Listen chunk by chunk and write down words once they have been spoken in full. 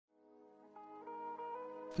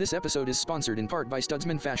This episode is sponsored in part by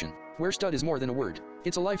Studsman Fashion, where stud is more than a word.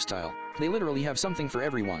 It's a lifestyle. They literally have something for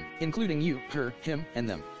everyone, including you, her, him, and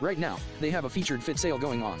them. Right now, they have a featured fit sale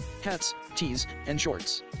going on. Hats, tees, and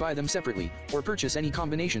shorts. Buy them separately, or purchase any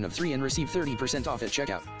combination of 3 and receive 30% off at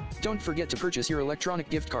checkout. Don't forget to purchase your electronic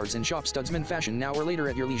gift cards and shop Studsman Fashion now or later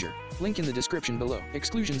at your leisure. Link in the description below.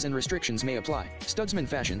 Exclusions and restrictions may apply. Studsman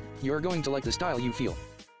Fashion, you're going to like the style you feel.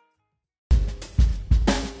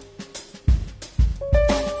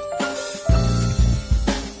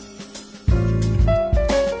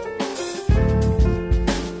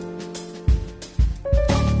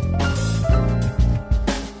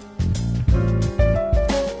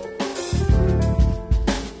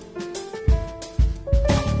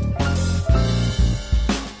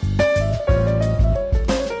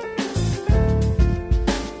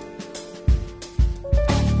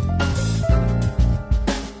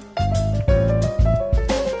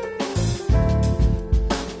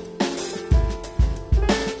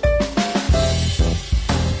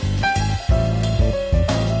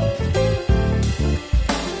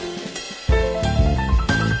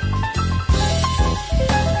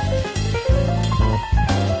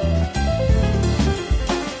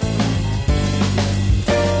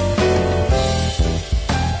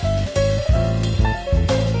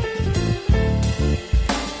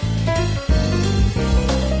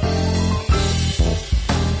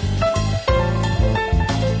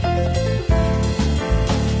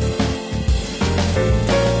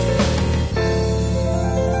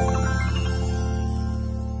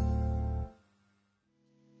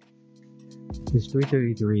 It's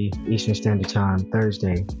 3:33 Eastern Standard Time,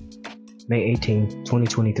 Thursday, May 18,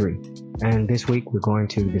 2023. And this week we're going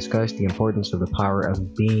to discuss the importance of the power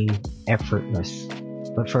of being effortless.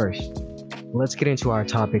 But first, let's get into our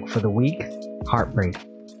topic for the week, heartbreak.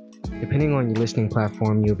 Depending on your listening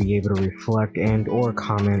platform, you'll be able to reflect and or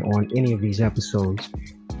comment on any of these episodes.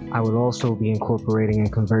 I will also be incorporating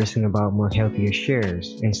and conversing about more healthier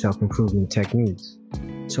shares and self-improvement techniques.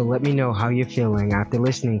 So let me know how you're feeling after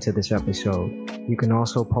listening to this episode. You can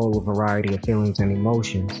also poll a variety of feelings and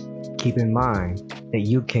emotions. Keep in mind that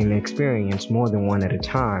you can experience more than one at a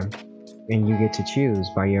time, and you get to choose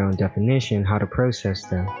by your own definition how to process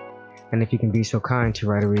them. And if you can be so kind to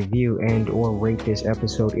write a review and or rate this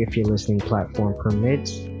episode if your listening platform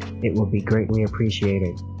permits, it will be greatly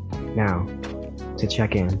appreciated. Now, to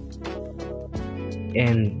check in.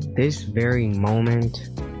 In this very moment,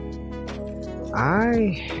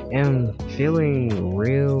 I am feeling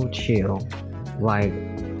real chill. Like,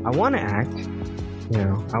 I want to act,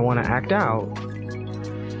 I want to act out,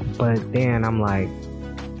 but then I'm like,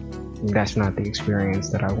 that's not the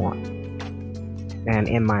experience that I want. And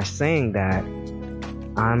in my saying that,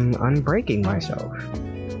 I'm unbreaking myself.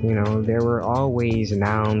 There were always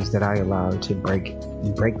nouns that I allowed to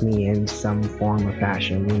break me in some form of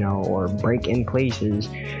fashion, or break in places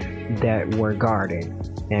that were guarded,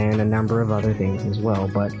 and a number of other things as well.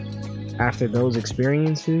 But after those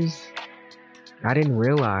experiences, I didn't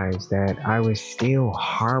realize that I was still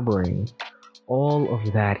harboring all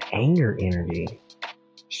of that anger energy.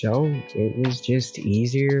 So it was just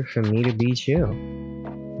easier for me to be chill,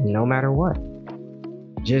 no matter what.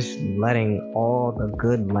 Just letting all the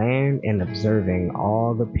good land and observing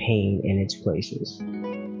all the pain in its places.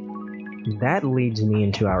 That leads me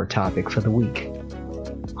into our topic for the week,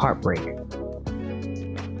 heartbreak.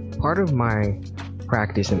 Part of my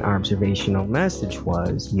practice and observational message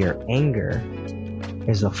was your anger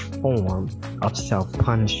is a form of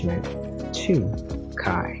self-punishment too,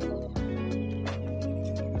 Kai.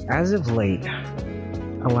 As of late,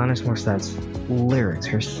 Alanis Morissette's lyrics,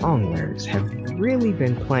 her song lyrics, have really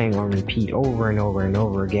been playing on repeat over and over and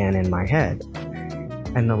over again in my head.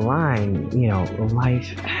 And the line, life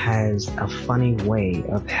has a funny way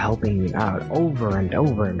of helping you out over and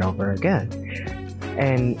over and over again.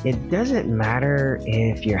 And it doesn't matter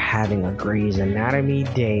if you're having a Grey's Anatomy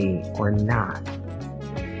day or not.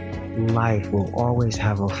 Life will always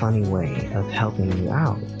have a funny way of helping you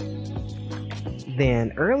out.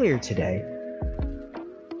 Then earlier today,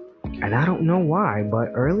 and I don't know why,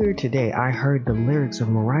 but earlier today I heard the lyrics of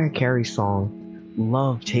Mariah Carey's song,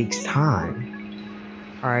 Love Takes Time.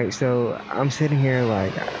 Alright, so I'm sitting here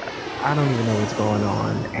like, I don't even know what's going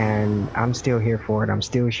on, and I'm still here for it. I'm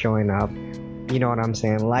still showing up. You know what I'm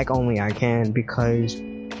saying? Like only I can, because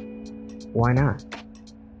why not?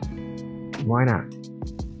 Why not?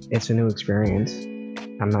 It's a new experience.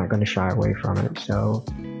 I'm not going to shy away from it. So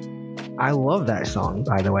I love that song,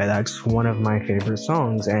 by the way. That's one of my favorite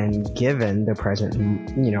songs. And given the present,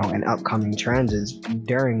 and upcoming transits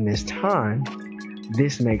during this time,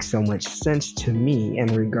 this makes so much sense to me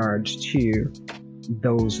in regards to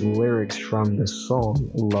those lyrics from the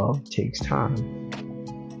song Love Takes Time.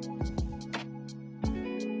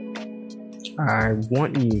 I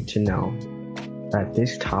want you to know that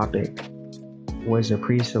this topic was a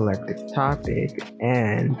pre-selected topic,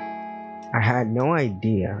 and I had no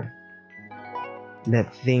idea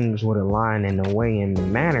that things would align in the way and the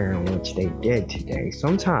manner in which they did today.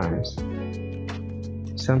 Sometimes,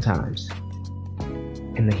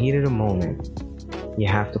 in the heat of the moment, you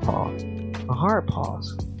have to pause, a hard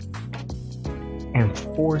pause, and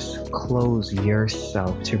close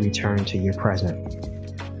yourself to return to your present.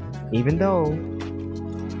 Even though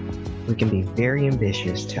we can be very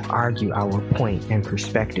ambitious to argue our point and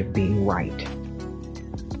perspective being right,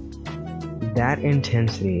 that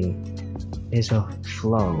intensity is a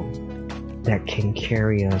flow that can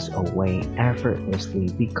carry us away effortlessly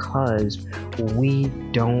because we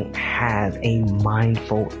don't have a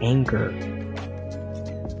mindful anchor.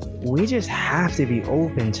 We just have to be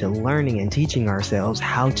open to learning and teaching ourselves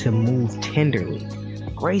how to move tenderly,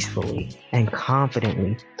 gracefully, and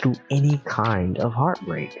confidently through any kind of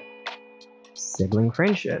heartbreak, sibling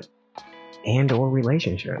friendship, and or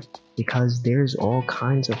relationship, because there's all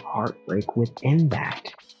kinds of heartbreak within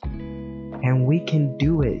that. And we can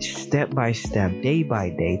do it step by step, day by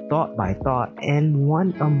day, thought by thought, and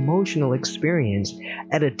one emotional experience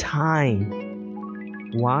at a time.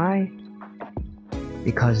 Why?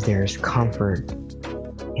 Because there's comfort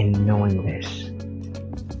in knowing this.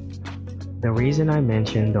 The reason I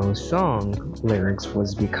mentioned those song lyrics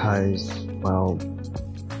was because, well,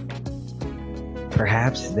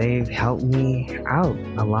 perhaps they've helped me out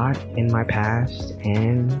a lot in my past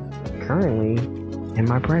and currently in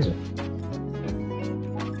my present.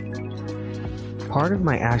 Part of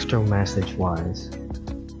my astral message was,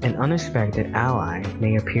 an unexpected ally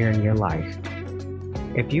may appear in your life.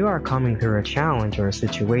 If you are coming through a challenge or a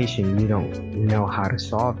situation you don't know how to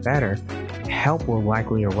solve better, help will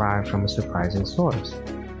likely arrive from a surprising source.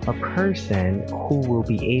 A person who will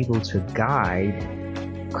be able to guide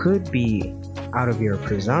could be out of your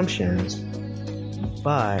presumptions,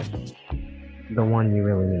 but the one you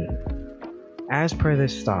really need. As per the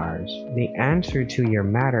stars, the answer to your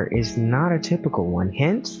matter is not a typical one.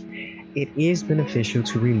 Hence, it is beneficial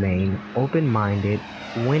to remain open-minded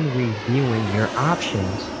when reviewing your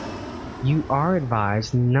options. You are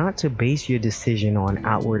advised not to base your decision on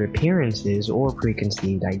outward appearances or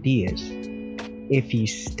preconceived ideas. If you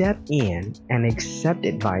step in and accept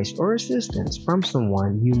advice or assistance from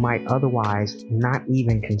someone you might otherwise not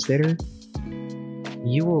even consider,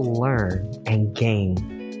 you will learn and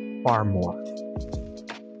gain far more.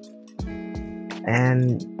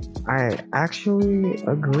 And I actually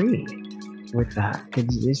agree with that.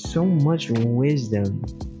 There's so much wisdom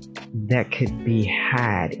that could be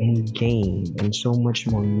had and gained, and so much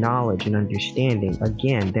more knowledge and understanding,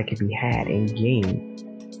 again, that could be had and gained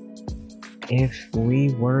if we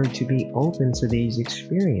were to be open to these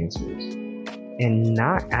experiences and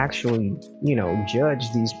not actually,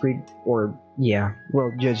 judge these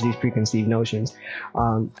judge these preconceived notions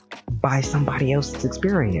by somebody else's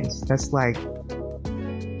experience. That's like,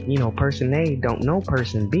 person A don't know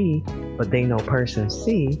person B, but they know person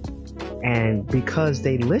C, and because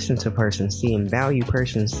they listen to person C and value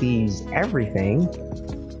person C's everything,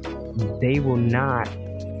 they will not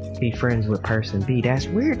be friends with person B. That's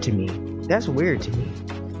weird to me. That's weird to me.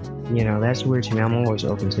 I'm always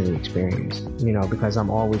open to the experience, because I'm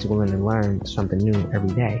always willing to learn something new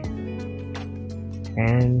every day.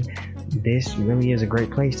 And this really is a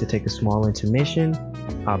great place to take a small intermission.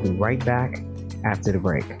 I'll be right back after the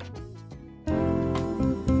break.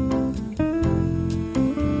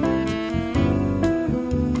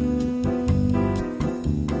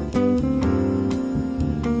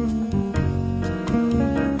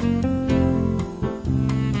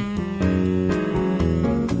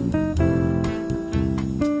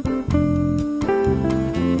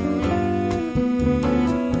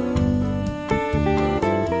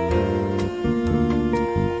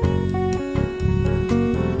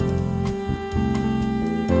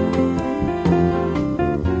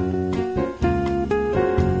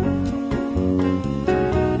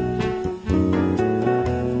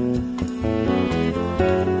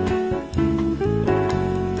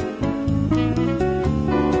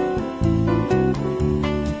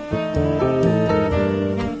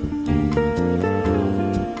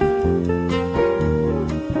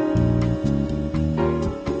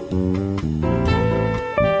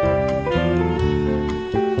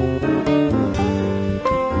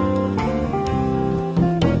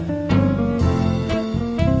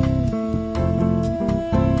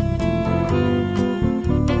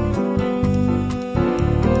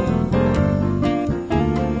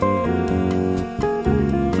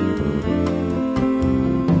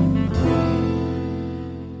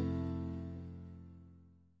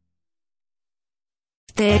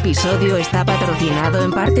 Este episodio está patrocinado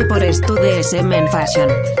en parte por Studsm Fashion,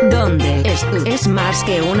 donde Stud es más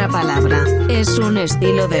que una palabra, es un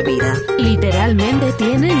estilo de vida. Literalmente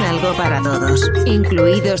tienen algo para todos,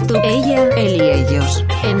 incluidos tú, ella, él y ellos.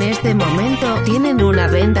 En este momento tienen una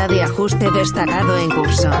venta de ajuste destacado en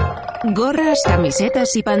curso. Gorras,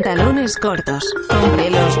 camisetas y pantalones cortos.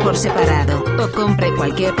 Cómprelos por separado, o compre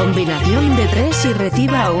cualquier combinación de 3 y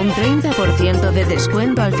reciba un 30% de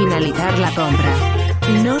descuento al finalizar la compra.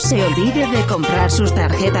 No se olvide de comprar sus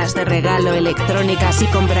tarjetas de regalo electrónicas y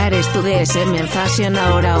comprar Studsm Fashion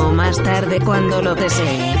ahora o más tarde cuando lo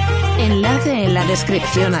desee. Enlace en la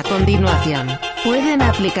descripción a continuación. Pueden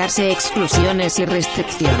aplicarse exclusiones y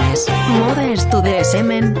restricciones. Moda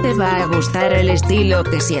Studsm, te va a gustar el estilo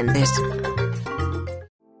que sientes.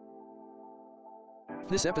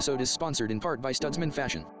 This episode is sponsored in part by Studsman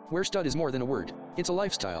Fashion, where stud is more than a word. It's a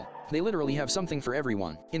lifestyle. They literally have something for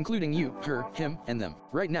everyone, including you, her, him, and them.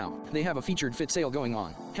 Right now, they have a featured fit sale going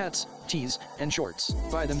on. Hats, tees, and shorts.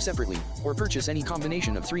 Buy them separately, or purchase any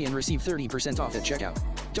combination of 3 and receive 30% off at checkout.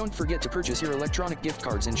 Don't forget to purchase your electronic gift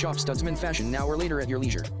cards and shop Studsman Fashion now or later at your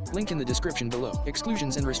leisure. Link in the description below.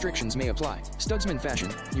 Exclusions and restrictions may apply. Studsman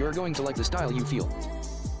Fashion, you are going to like the style you feel.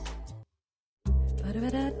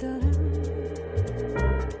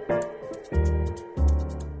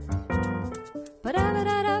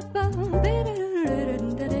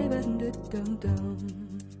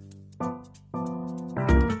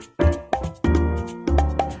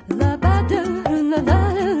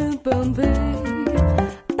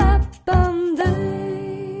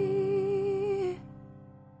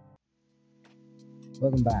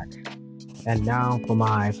 Welcome back. And now for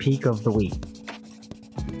my peak of the week.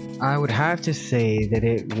 I would have to say that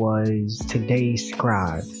it was today's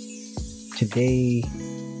scribe. Today,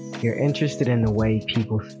 you're interested in the way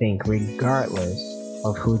people think regardless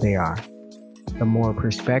of who they are. The more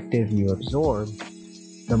perspective you absorb,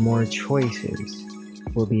 the more choices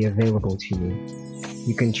will be available to you.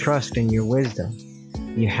 You can trust in your wisdom.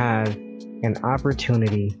 You have an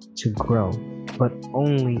opportunity to grow, but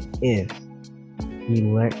only if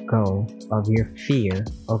you let go of your fear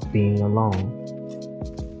of being alone.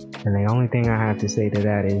 And the only thing I have to say to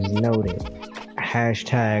that is noted.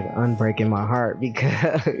 Hashtag unbreaking my heart,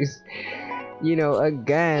 because you know,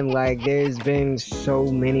 again, like there's been so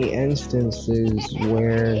many instances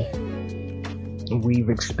where we've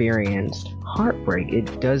experienced heartbreak.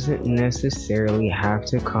 It doesn't necessarily have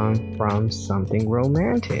to come from something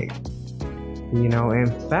romantic. You know,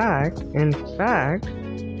 in fact,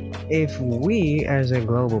 if we as a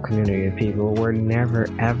global community of people were never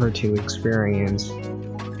ever to experience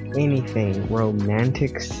anything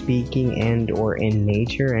romantic speaking and or in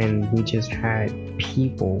nature, and we just had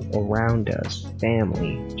people around us,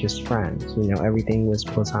 family, just friends, you know, everything was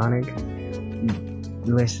platonic.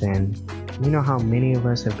 Listen, you know how many of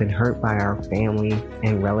us have been hurt by our family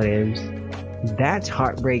and relatives? That's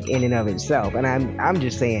heartbreak in and of itself. And I'm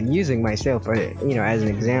just saying, using myself, you know, as an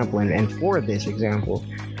example, and for this example,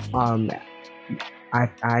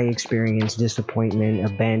 I experienced disappointment,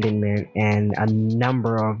 abandonment, and a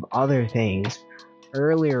number of other things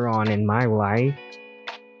earlier on in my life,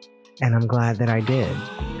 and I'm glad that I did,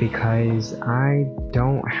 because I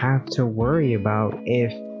don't have to worry about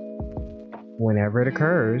if, whenever it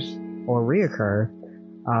occurs or reoccur,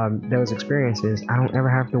 those experiences, I don't ever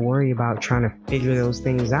have to worry about trying to figure those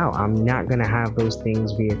things out. I'm not gonna have those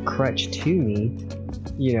things be a crutch to me,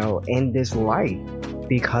 you know, in this life,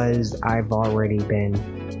 because I've already been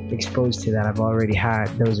exposed to that. I've already had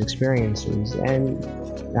those experiences, and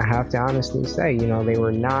I have to honestly say, you know, they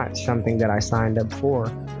were not something that I signed up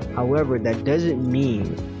for. However, that doesn't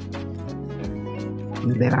mean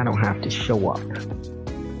that I don't have to show up,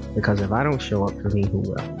 because if I don't show up for me, who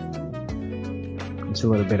will? It's a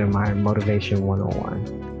little bit of my motivation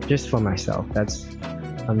 101, just for myself. That's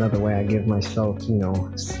another way I give myself, you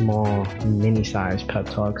know, small, mini-sized pep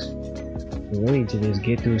talks, really to just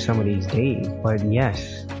get through some of these days. But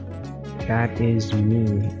yes, that is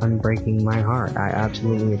me unbreaking my heart. I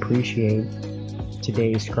absolutely appreciate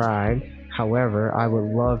today's scribe. However, I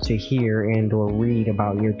would love to hear and or read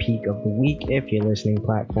about your peak of the week if your listening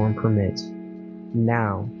platform permits.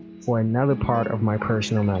 Now, for another part of my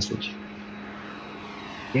personal message.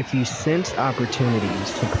 If you sense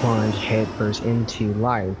opportunities to plunge headfirst into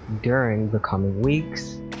life during the coming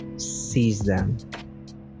weeks, seize them.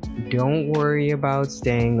 Don't worry about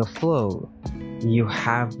staying afloat. You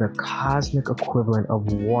have the cosmic equivalent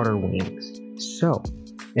of water wings. So,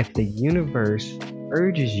 if the universe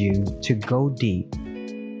urges you to go deep,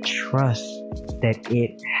 trust that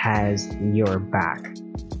it has your back.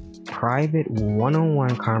 Private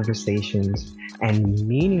one-on-one conversations and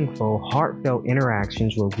meaningful, heartfelt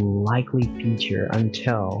interactions will likely feature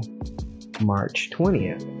until March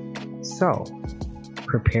 20th. So,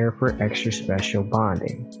 prepare for extra special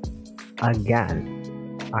bonding.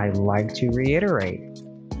 Again, I'd like to reiterate,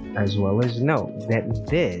 as well as note, that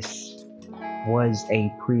this was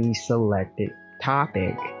a pre-selected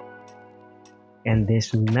topic, and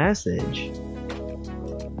this message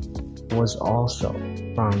was also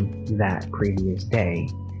from that previous day.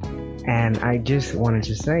 And I just wanted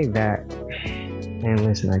to say that, and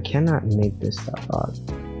listen, I cannot make this stuff up.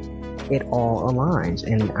 It all aligns,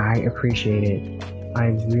 and I appreciate it. I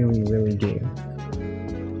really, really do.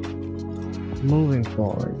 Moving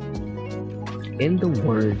forward, in the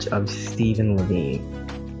words of Stephen Levine,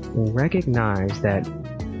 recognize that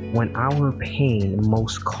when our pain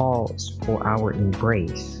most calls for our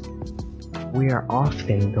embrace, we are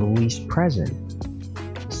often the least present.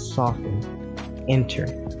 Soften, enter,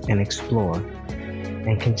 and explore,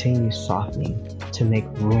 and continue softening to make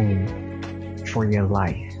room for your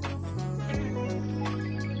life.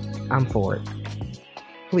 I'm for it.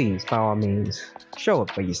 Please, by all means, show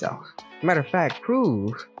up for yourself. Matter of fact,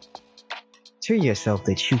 prove to yourself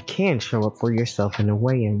that you can show up for yourself in a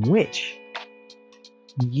way in which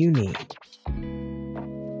you need.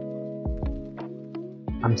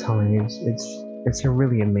 I'm telling you, it's a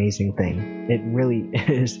really amazing thing. It really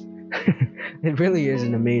is. It really is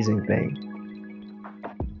an amazing thing.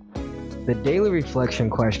 The daily reflection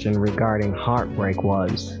question regarding heartbreak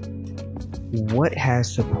was, what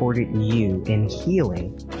has supported you in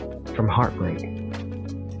healing from heartbreak?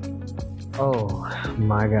 Oh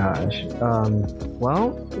my gosh.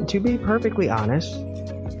 Well, to be perfectly honest,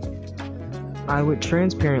 I would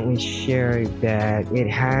transparently share that it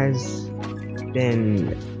has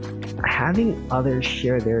been having others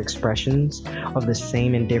share their expressions of the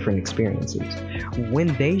same and different experiences. When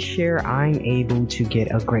they share, I'm able to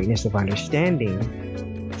get a greatness of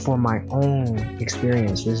understanding for my own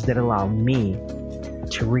experiences that allow me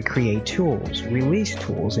to recreate tools, release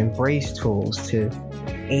tools, embrace tools to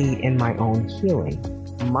aid in my own healing.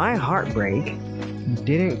 My heartbreak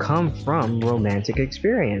didn't come from romantic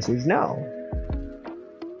experiences, no.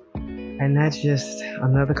 And that's just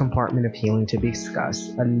another compartment of healing to be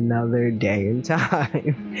discussed another day and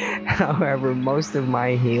time. However, most of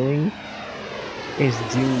my healing is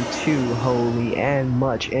due to wholly and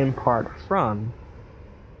much in part from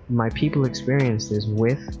my people experiences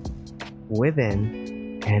with,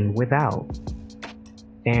 within, and without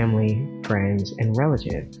family, friends, and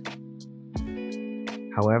relatives.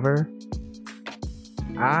 However,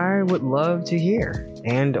 I would love to hear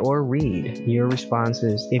and or read your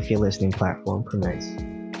responses if your listening platform permits.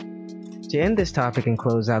 To end this topic and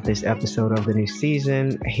close out this episode of the new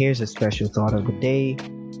season, here's a special thought of the day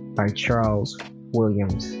by Charles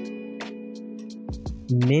Williams.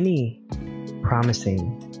 Many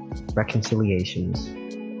promising reconciliations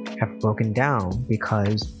have broken down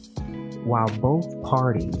because while both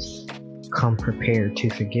parties come prepared to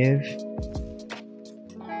forgive,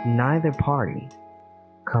 neither party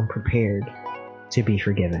come prepared to be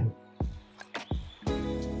forgiven.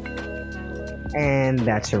 And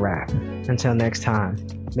that's a wrap. Until next time,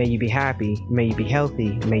 may you be happy, may you be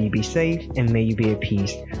healthy, may you be safe, and may you be at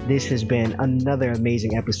peace. This has been another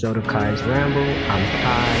amazing episode of Kai's Ramble. I'm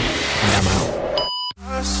Kai, and I'm out.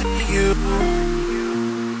 I see you.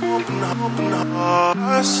 Open up,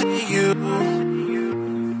 I see you.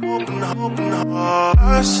 Open up,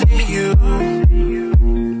 I see you.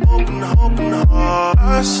 Open up,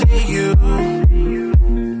 I see you.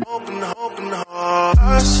 Open up,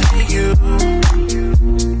 I see you.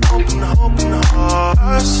 Open up,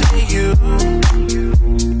 I see you.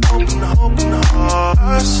 Open up, I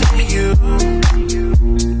see you.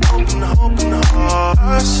 Open up,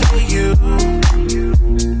 I see you.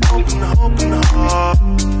 Open up.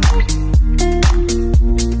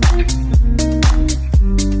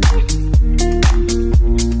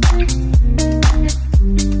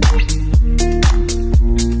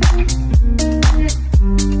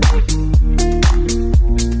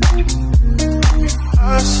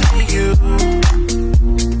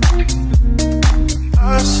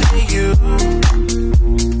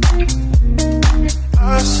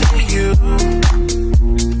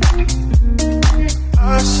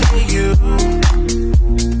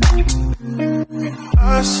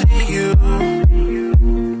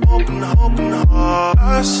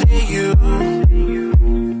 I see you.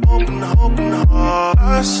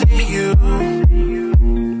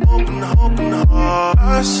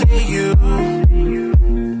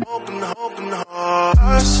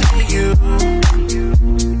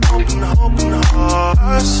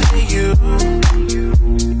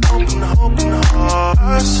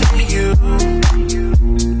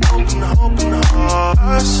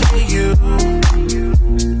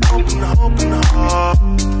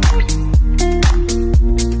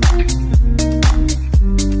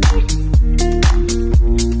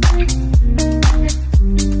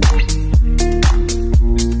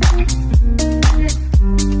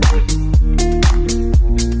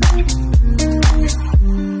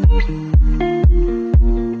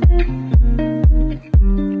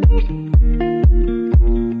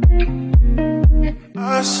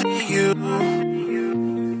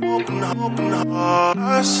 open heart.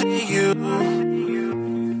 I see you.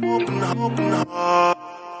 Open heart.